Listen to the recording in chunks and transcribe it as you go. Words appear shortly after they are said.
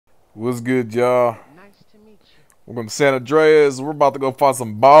What's good, y'all? Nice to meet you. We're going to San Andreas. We're about to go find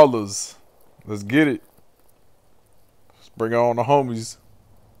some ballers. Let's get it. Let's bring on the homies.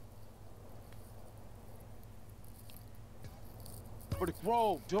 For the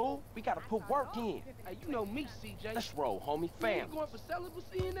Grove, dude. We gotta put work in. Hey, you know me, CJ. Let's roll, homie. Fam. You going for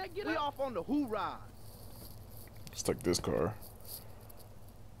celibacy in that get We off on the hoorah. Let's take this car.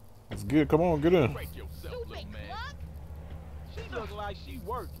 Let's get it. Come on, get in. Break yourself, little man. She look like she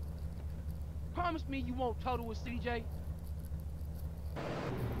working. Promise me you won't total with CJ.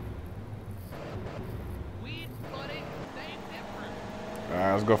 Weed, buddy. Same difference.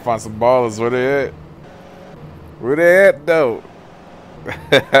 Alright, let's go find some ballers. Where they at? Where they at, though?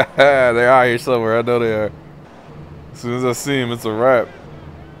 They out here somewhere. I know they are. As soon as I see them, it's a wrap.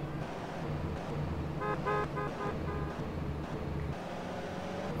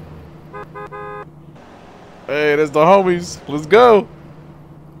 Hey, that's the homies. Let's go.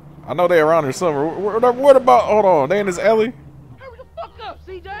 I know they around here somewhere. What about? Hold on. They in this alley? Hurry the fuck up,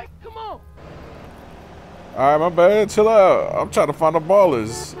 CJ. Come on. Alright, my bad. Chill out. I'm trying to find the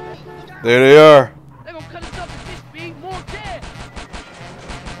ballers. There they are. They gonna cut us up at this speed. More dead.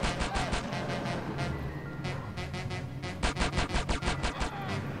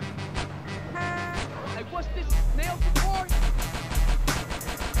 Hey, what's this? Nail support?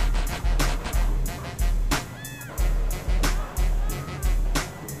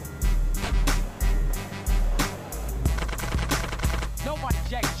 Nobody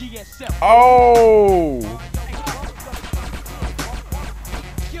jack GSL. Oh!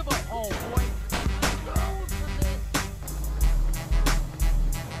 Give up, homeboy.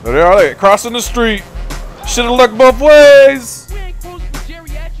 There they are. They crossing the street. Should've looked both ways. We ain't cruising for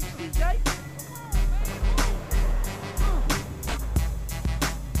geriatrics, CJ.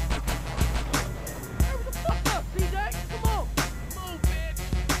 Hurry the fuck up, CJ. Come on. Move, bitch.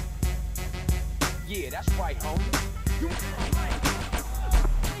 Yeah, that's right, homie. You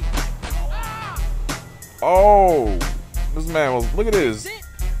Oh, this man was. Look at this.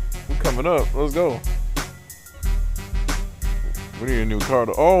 We're coming up. Let's go. We need a new car.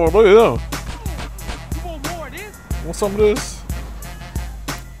 Oh, look at them. You want more of this? Want some of this?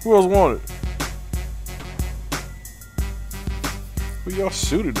 Who else wanted? Who y'all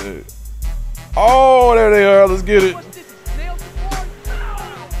shooting at? Oh, there they are. Let's get it. What's this? Nail support?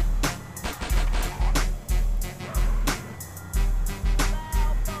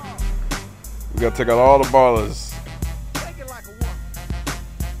 We gotta take out all the ballers. Take it like a woman.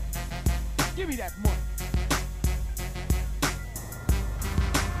 Give me that money.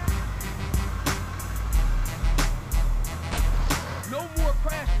 No more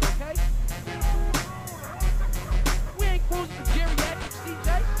crashing, okay? We ain't cruising for geriatrics, CJ.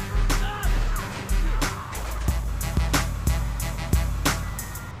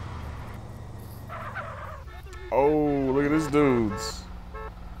 Oh, look at this dudes.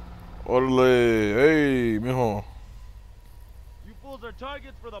 Orderly. Hey, mijo. You fools are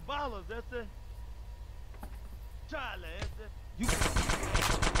targets for the Ballas, ese. Chale, ese. You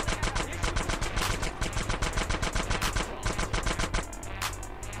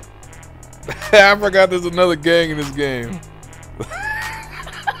I forgot there's another gang in this game.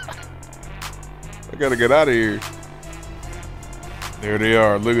 I gotta get out of here. There they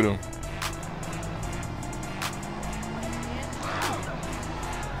are. Look at them.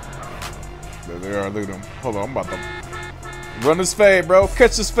 There they are. Look at them. Hold on. I'm about to run this fade, bro.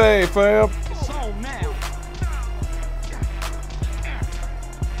 Catch this fade, fam. it's on now.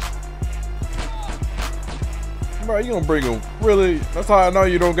 Bro, you gonna bring him? Really? That's how I know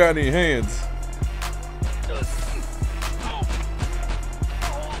you don't got any hands.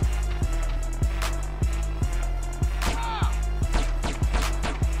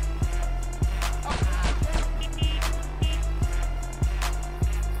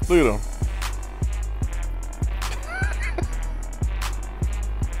 Look at him.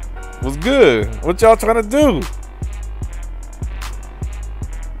 What's good? What y'all trying to do?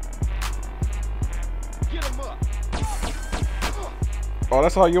 Get him up. Oh,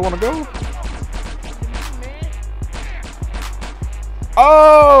 that's how you want to go?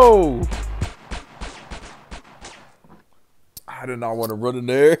 Oh! I did not want to run in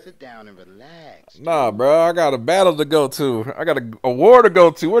there. Sit down and relax. Nah, bro. I got a battle to go to. I got a war to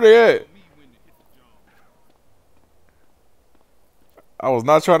go to. Where they at? I was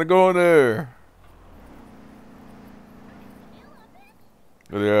not trying to go in there.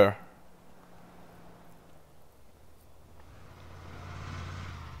 There they are.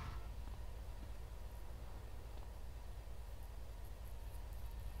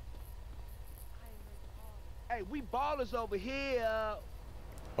 Hey, we ballers over here.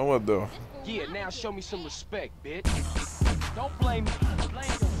 Oh, what though? Yeah, now show me some respect, bitch. Don't blame me. Blame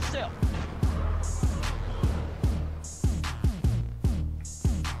yourself.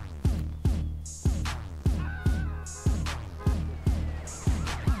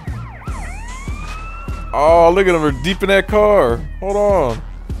 Oh, look at them. We're deep in that car. Hold on.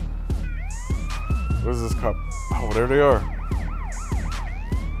 Where's this cop? Oh, there they are.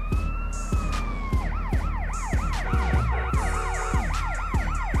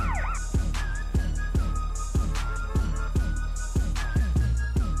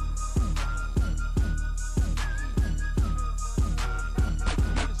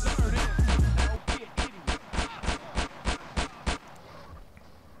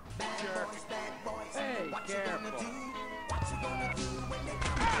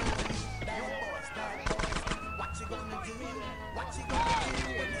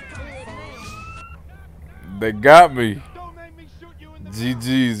 They got me.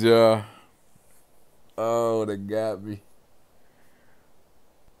 GG's, y'all. Oh, they got me.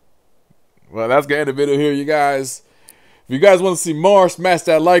 Well, that's gonna end the video here, you guys. If you guys want to see more, smash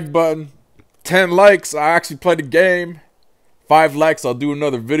that like button. 10 likes, I actually play the game. 5 likes, I'll do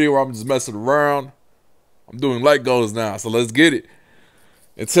another video where I'm just messing around. I'm doing like goals now, so let's get it.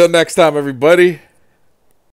 Until next time, everybody.